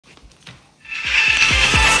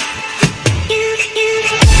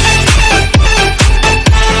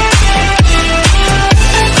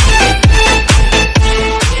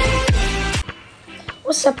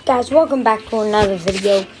What's up, guys? Welcome back to another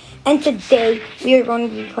video. And today we are going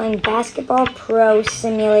to be playing Basketball Pro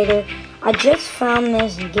Simulator. I just found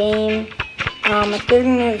this game. It's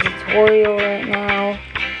giving me a tutorial right now.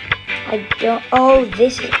 I don't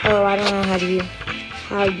know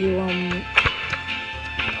how you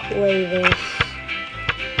play this.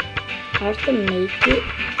 I have to make it.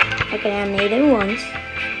 Okay, I made it once.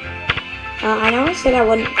 I know I said I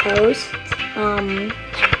wouldn't post.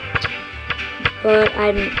 But I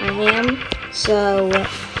am, so,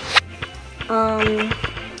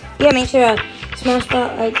 yeah, make sure to smash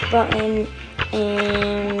that like button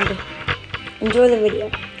and enjoy the video.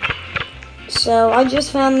 So, I just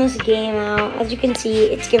found this game out. As you can see,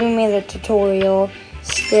 it's giving me the tutorial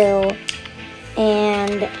still,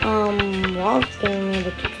 and, while it's giving me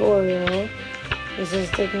the tutorial, this is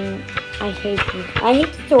taking, I hate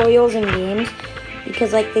tutorials in games,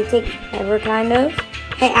 because, like, they take forever, kind of.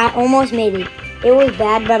 Hey, I almost made it. It was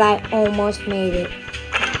bad, but I almost made it.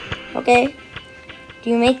 Okay? Do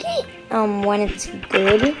you make it when it's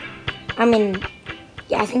good? I mean,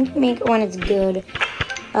 yeah, I think you make it when it's good.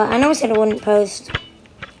 I know I said I wouldn't post,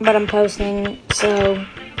 but I'm posting, so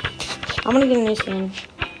I'm gonna get a new skin.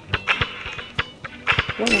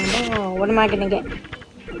 Oh, what am I gonna get?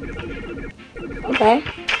 Okay.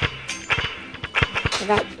 I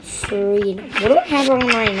got freedom. What do I have on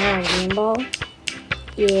right now? Green ball?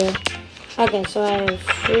 Yeah. Okay, so I have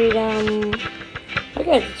freedom.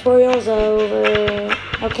 Okay, tutorial's over.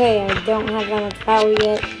 Okay, I don't have that much power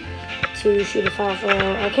yet to shoot a foul throw.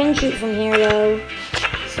 I can shoot from here though,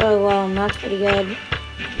 so that's pretty good.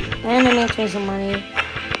 And it makes me some money.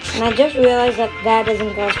 And I just realized that that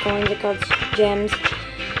doesn't cost coins, it costs gems.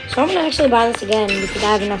 So I'm gonna actually buy this again because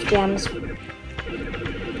I have enough gems.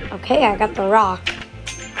 Okay, I got the rock.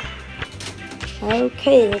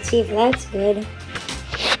 Okay, let's see if that's good.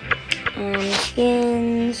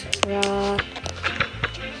 Skins, rock.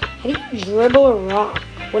 How do you dribble a rock?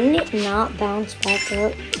 Wouldn't it not bounce back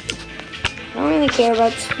up? I don't really care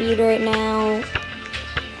about speed right now.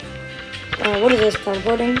 What is this,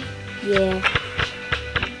 teleporting? Yeah.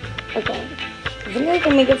 Okay. I think I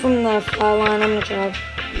can make it from the foul line. I'm gonna try.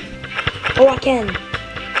 Oh, I can.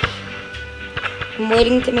 I'm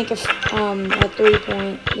waiting to make a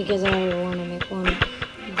 3-point because I want to make one.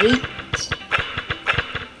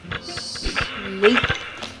 Wait.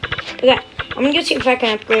 Okay, I'm gonna go see if I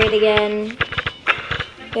can upgrade again.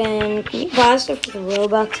 And can you buy stuff with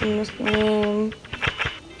Robux in this game?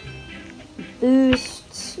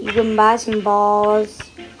 Boosts. You can buy some balls.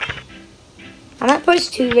 I might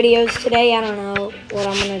post 2 videos today. I don't know what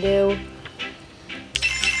I'm gonna do.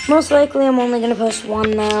 Most likely, I'm only gonna post 1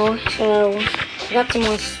 now. So I got some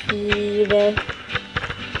more speed.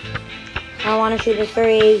 I want to shoot a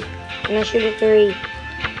 3. Can I shoot a 3?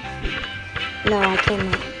 No, I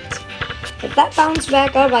cannot. If that bounced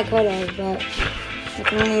back up, I could have, but I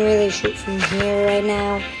can only really shoot from here right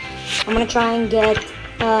now. I'm going to try and get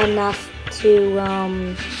enough to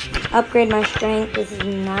upgrade my strength. This is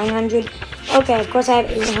 900. Okay, of course I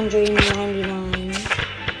have 899.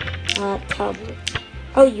 Tablet.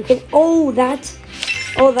 Oh, you can,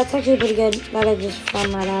 that's actually pretty good that I just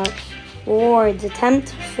found that out. Rewards,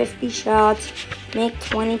 attempt 50 shots, make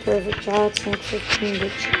 20 perfect shots, make 15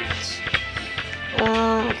 good shots.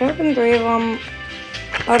 I can open 3 of them.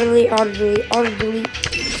 Auto-delete.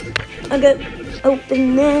 Okay,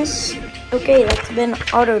 open this. Okay, that's been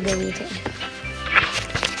auto-deleted.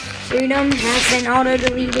 Freedom has been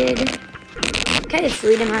auto-deleted. Okay,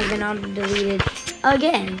 freedom has been auto-deleted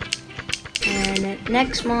again. And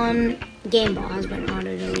next one, game ball has been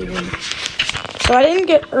auto-deleted. So I didn't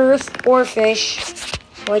get earth or fish,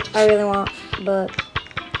 which I really want, but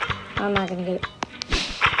I'm not gonna get it.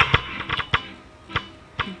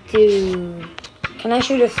 Dude, can I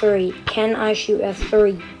shoot a 3? Can I shoot a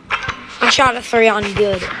 3? I shot a 3 on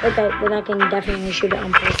good. Okay, then I can definitely shoot it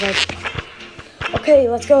on perfect. Okay,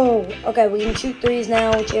 let's go. Okay, we can shoot 3s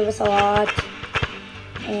now, which give us a lot.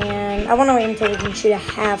 And I want to wait until we can shoot a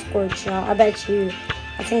half-court shot. I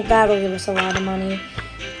think that'll give us a lot of money.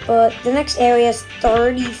 But the next area is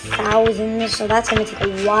 30,000, so that's going to take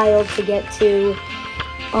a while to get to.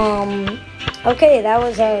 Okay, that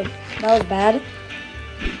was bad.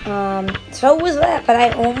 So was that, but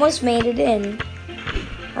I almost made it in.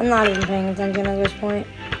 I'm not even paying attention at this point.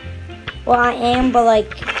 Well, I am, but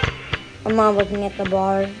like, I'm not looking at the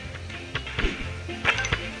bar.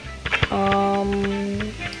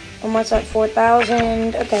 Almost at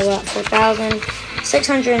 4,000. Okay, we're at 4,000.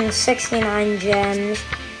 669 gems.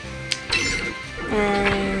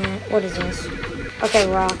 And what is this? Okay,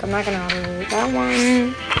 rock. I'm not gonna auto that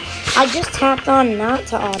one. I just tapped on not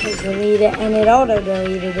to auto-delete it, and it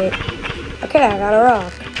auto-deleted it. Okay, I got a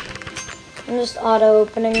rock. I'm just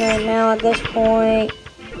auto-opening right now at this point.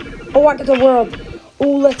 Oh, I got the world.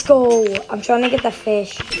 Oh, let's go. I'm trying to get the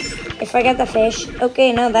fish. If I get the fish...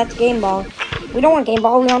 Okay, no, that's game ball. We don't want game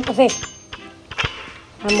ball, we want the fish.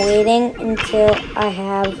 I'm waiting until I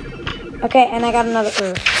have... Okay, and I got another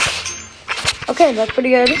earth. Okay, that's pretty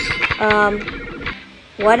good. How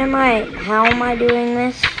am I doing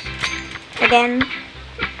this again?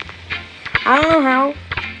 I don't know how,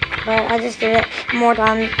 but I just did it more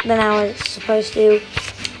times than I was supposed to.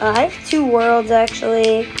 I have 2 worlds,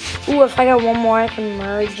 actually. Ooh, if I got one more, I can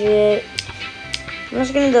merge it. I'm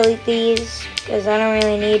just gonna delete these, because I don't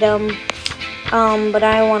really need them. But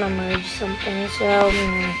I want to merge something, so...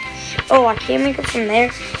 Oh, I can't make it from there?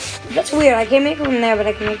 That's weird, I can't make it from there, but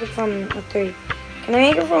I can make it from a 3. Can I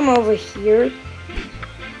make it from over here?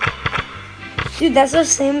 Dude, that's the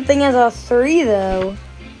same thing as a 3, though.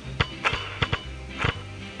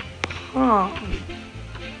 Huh.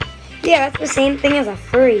 Yeah, that's the same thing as a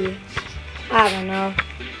 3. I don't know.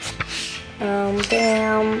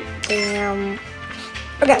 Bam.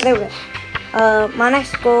 Okay, there we go. My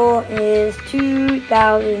next goal is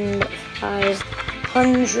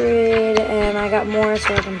 2,500, and I got more,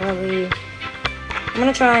 so I can probably... I'm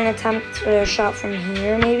gonna try and attempt a shot from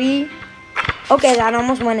here, maybe. Okay, that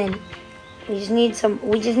almost went in. We just need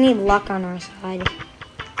luck on our side.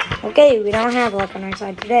 Okay, we don't have luck on our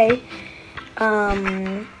side today.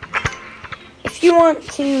 If you want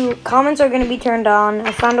to, comments are gonna be turned on.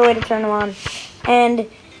 I found a way to turn them on. And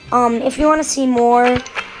if you want to see more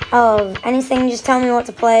of anything, just tell me what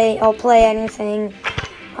to play. I'll play anything.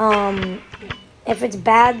 If it's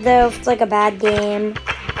bad though, if it's like a bad game,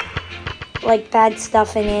 like bad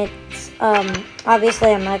stuff in it,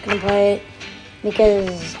 obviously I'm not gonna play it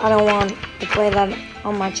because I don't want to play that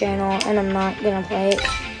on my channel, and I'm not gonna play it.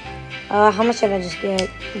 How much did I just get?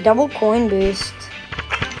 Double coin boost.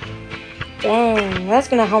 Dang, that's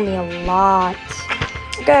gonna help me a lot.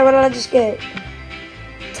 Okay, what did I just get?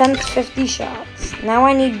 10 to 50 shots. Now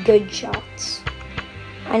I need good shots.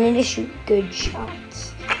 I need to shoot good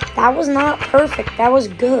shots. That was not perfect. That was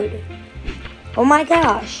good. Oh my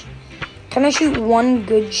gosh. Can I shoot one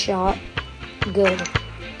good shot? Good.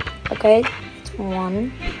 Okay, that's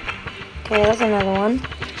 1. Okay, that's another one.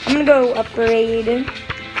 I'm gonna go upgrade. I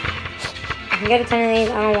can get a 10 of these.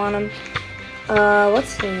 I don't want them.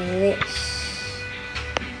 What's this?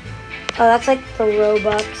 Oh, that's like the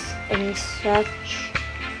Robux and such.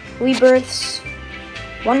 Rebirths,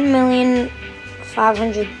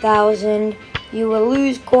 1,500,000. You will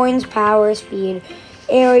lose coins, power, speed,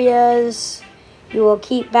 areas. You will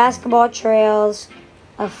keep basketball trails.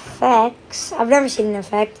 Effects. I've never seen an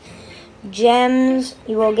effect. Gems.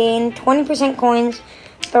 You will gain 20% coins.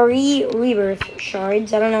 3 rebirth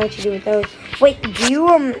shards. I don't know what you do with those. Wait, do you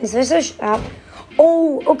is this a shop?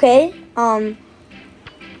 Oh, okay.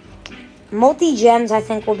 Multi gems I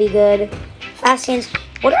think will be good. Fast skins.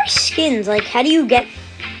 What are skins? Like, how do you get...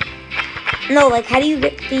 No, like, how do you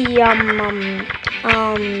get the,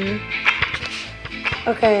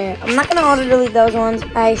 Okay, I'm not gonna auto-delete those ones.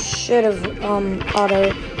 I should have,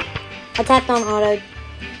 I tapped on auto.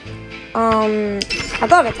 I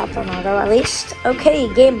thought I tapped on auto, at least. Okay,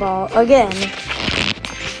 game ball, again.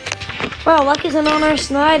 Wow, luck isn't on our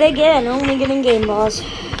side again. Only getting game balls.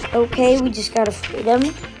 Okay, we just got a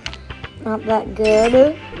freedom. Not that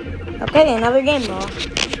good. Okay, another game ball.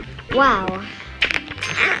 Wow.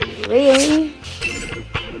 Really?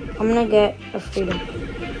 I'm gonna get a freedom.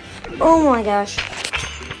 Oh my gosh.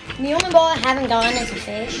 The only ball I haven't gotten is a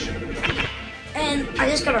fish. And I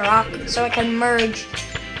just got a rock, so I can merge.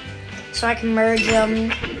 That's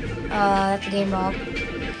a game ball.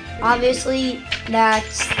 Obviously,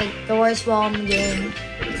 that's like the worst ball in the game.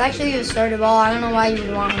 It's actually a starter ball. I don't know why you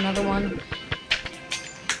would want another one.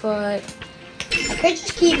 But I could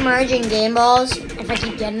just keep merging game balls if I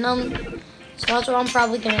keep getting them. So that's what I'm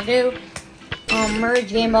probably gonna do. Merge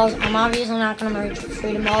game balls. I'm obviously not gonna merge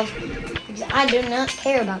freedom balls because I do not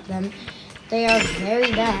care about them. They are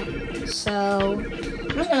very bad. So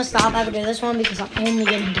I'm just gonna stop after this one because I'm only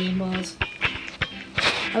getting game balls.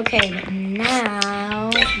 Okay, but now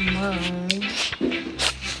merge.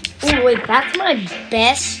 Oh wait, that's my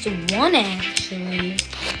best one actually.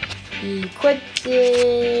 Equipped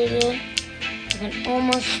it. I can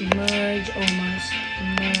almost merge.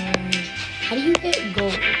 How do you get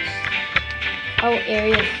goals? Oh,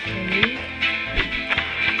 area 3.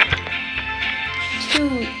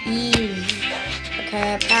 Too easy.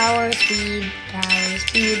 Okay, power, speed.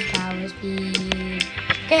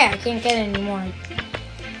 Okay, I can't get any more.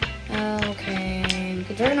 Okay, you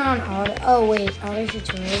can turn on auto. Oh wait, auto shoot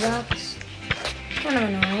box. Kind of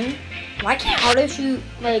annoying. Why can't auto shoot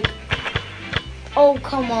like? Oh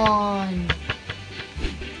come on.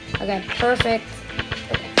 Okay, perfect.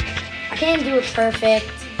 Okay. I can't do it perfect.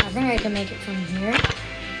 I think I can make it from here.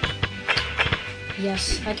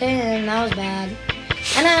 Yes, I can. That was bad.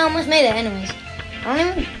 And I almost made it anyways. I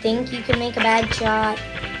don't even think you can make a bad shot.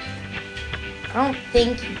 I don't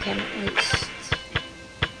think you can at least.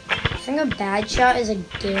 I think a bad shot is a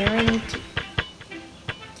guarantee.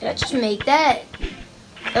 Did I just make that?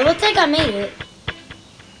 It looks like I made it.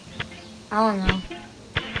 I don't know.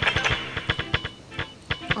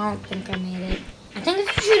 I don't think I made it. I think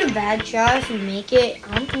if you shoot a bad shot, if you make it,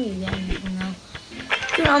 I don't think you get anything though.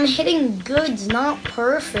 Dude, I'm hitting goods, not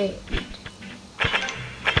perfect.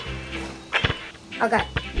 Okay.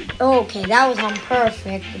 Okay, that was on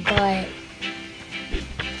perfect, but...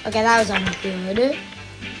 Okay, that was on good.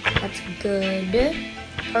 That's good.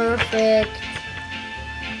 Perfect.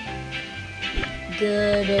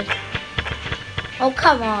 Good. Oh,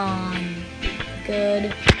 come on.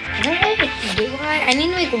 Good. I think I do I need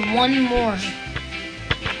to make one more.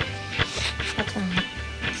 That's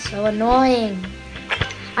so annoying.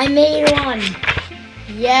 I made one.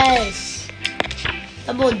 Yes.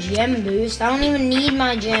 Double gem boost. I don't even need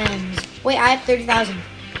my gems. Wait, I have 30,000.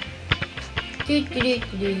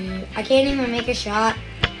 I can't even make a shot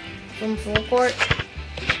from full court.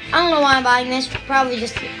 I don't know why I'm buying this. Probably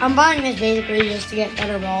just, I'm buying this basically just to get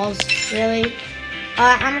better balls, really.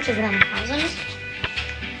 How much is 1,000?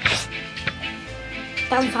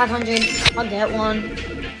 1,500. I'll get one.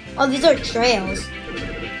 Oh, these are trails.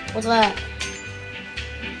 What's that?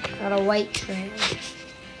 Got a white trail.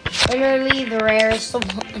 Literally the rarest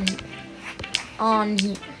one on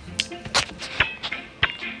here.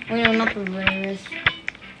 Well, no, not the rarest.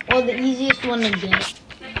 Well, the easiest one to get.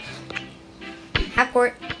 Half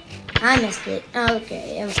court. I missed it.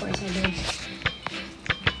 Okay, of course I did. I'm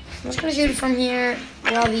just gonna shoot it from here.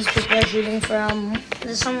 Where all these people are shooting from.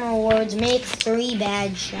 There's some rewards. Make 3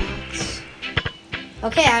 bad shots.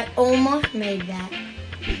 Okay, I almost made that.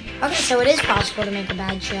 Okay, so it is possible to make a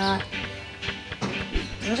bad shot.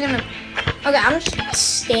 I'm just gonna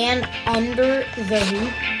stand under the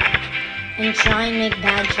hoop and try and make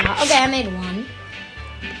bad shots. Okay, I made one.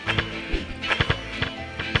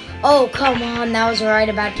 Oh, come on, that was right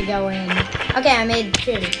about to go in. Okay, I made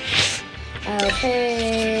 2.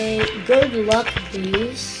 Okay, good luck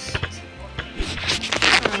boost.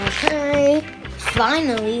 Okay,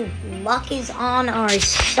 finally, luck is on our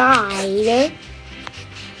side.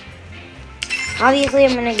 Obviously,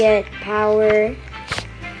 I'm gonna get power.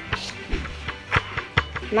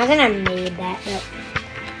 Imagine I made that. Nope.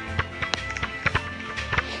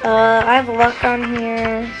 I have luck on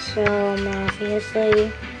here, so I'm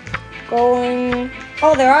obviously going.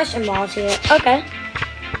 Oh, there are some balls here. Okay.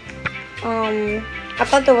 I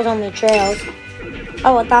thought there was only trails.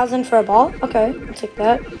 Oh, 1,000 for a ball? Okay, I'll take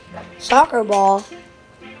that. Soccer ball.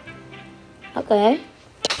 Okay.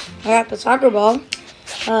 I got the soccer ball.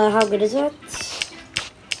 How good is it?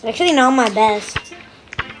 It's actually not my best.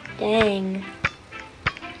 Dang.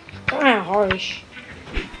 Kind of harsh.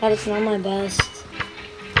 That is not my best.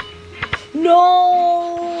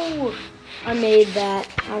 No! I made that.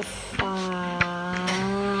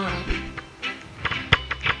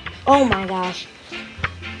 Oh my gosh.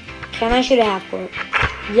 Can I shoot a half court?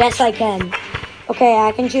 Yes, I can. Okay,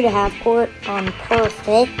 I can shoot a half court on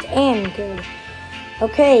perfect and good.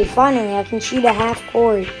 Okay, finally, I can shoot a half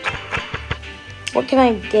court. What can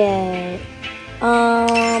I get?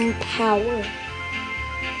 Power.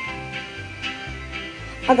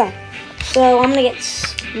 Okay, so I'm gonna get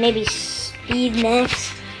maybe speed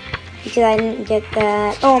next because I didn't get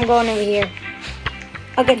that. Oh, I'm going over here.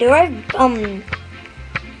 Okay, do I have,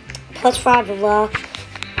 +5 luck?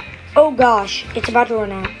 Oh gosh, it's about to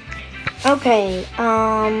run out. Okay,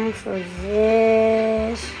 for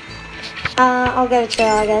this, I'll get a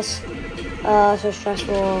trail, I guess. So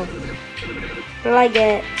stressful. What did I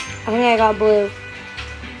get? I think I got blue.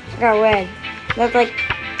 I got red. That's like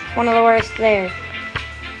one of the worst there.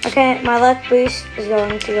 Okay, my luck boost is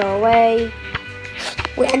going to go away.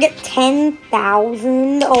 Wait, I get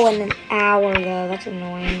 10,000? Oh, in an hour though. That's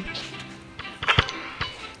annoying.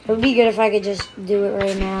 It would be good if I could just do it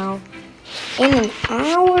right now. In an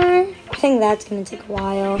hour? I think that's going to take a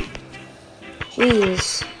while.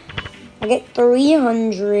 Jeez. I get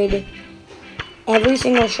 300 every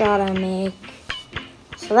single shot I make.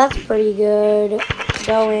 So that's pretty good.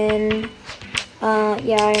 Go in.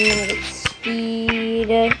 Yeah, I'm going to get speed.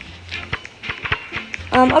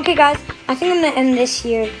 Okay, guys. I think I'm going to end this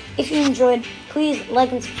here. If you enjoyed, please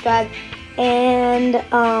like and subscribe. And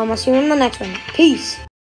I'll see you in the next one. Peace.